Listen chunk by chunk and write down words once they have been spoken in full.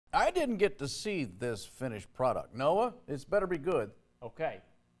I didn't get to see this finished product. Noah, it's better be good. Okay.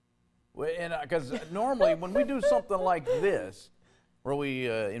 Because normally when we do something like this, where we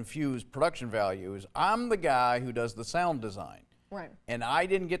infuse production values, I'm the guy who does the sound design. Right. And I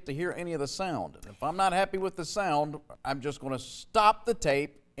didn't get to hear any of the sound. And if I'm not happy with the sound, I'm just going to stop the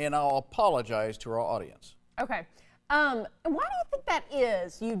tape and I'll apologize to our audience. Okay. Why do you think that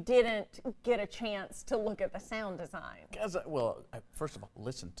is? You didn't get a chance to look at the sound design. First of all,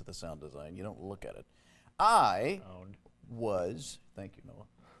 listen to the sound design. You don't look at it. I was, thank you, Noah.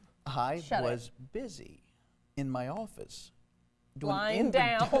 I was busy in my office. Lying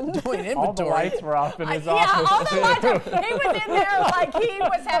down. Doing inventory. All the lights were off in his office. Yeah, all the lights were. He was in there like he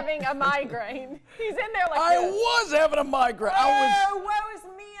was having a migraine. He's in there like I was having a migraine. woe is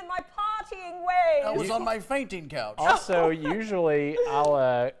me and my partying ways. I was on my fainting couch. Also, usually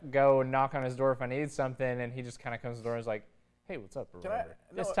I'll go and knock on his door if I need something, and he just kind of comes to the door and is like, hey, what's up? Or whatever.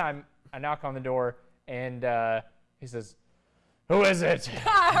 This time I knock on the door, and he says, who is it?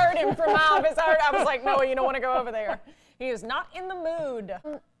 I heard him from my office. I was like, no, you don't want to go over there. He is not in the mood.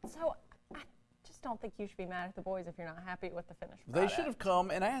 So I just don't think you should be mad at the boys if you're not happy with the finished product. They should have come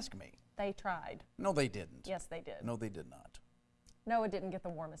and asked me. They tried. No, they didn't. Yes, they did. No, they did not. Noah didn't get the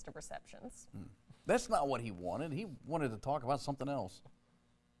warmest of receptions. That's not what he wanted. He wanted to talk about something else.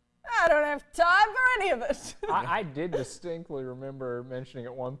 I don't have time for any of it. I did distinctly remember mentioning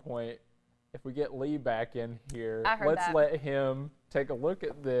at one point, if we get Lee back in here, let's let him take a look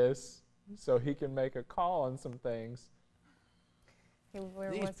at this so he can make a call on some things.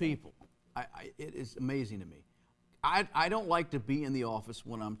 These people, it is amazing to me. I don't like to be in the office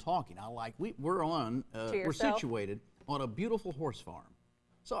when I'm talking. We're situated on a beautiful horse farm.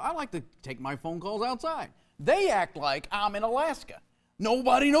 So I like to take my phone calls outside. They act like I'm in Alaska.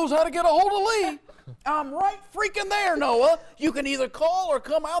 Nobody knows how to get a hold of Lee. I'm right freaking there, Noah. You can either call or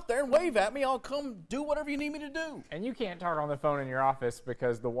come out there and wave at me. I'll come do whatever you need me to do. And you can't talk on the phone in your office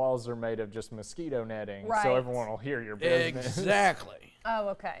because the walls are made of just mosquito netting, right. So everyone will hear your business. Exactly. Oh,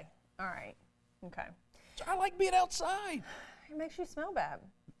 okay. All right. Okay. I like being outside. It makes you smell bad.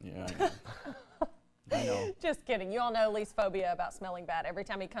 Yeah, I know. I know. Just kidding. You all know Lee's phobia about smelling bad. Every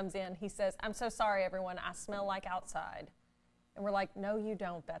time he comes in, he says, I'm so sorry, everyone. I smell like outside. And we're like, no, you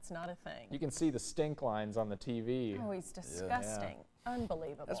don't. That's not a thing. You can see the stink lines on the TV. Oh, he's disgusting. Yeah.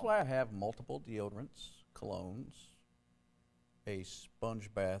 Unbelievable. That's why I have multiple deodorants, colognes, a sponge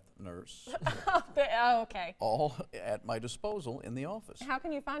bath nurse. Oh, okay. All at my disposal in the office. How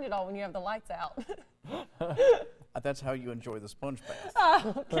can you find it all when you have the lights out? That's how you enjoy the sponge bath.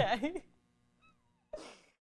 Oh, okay.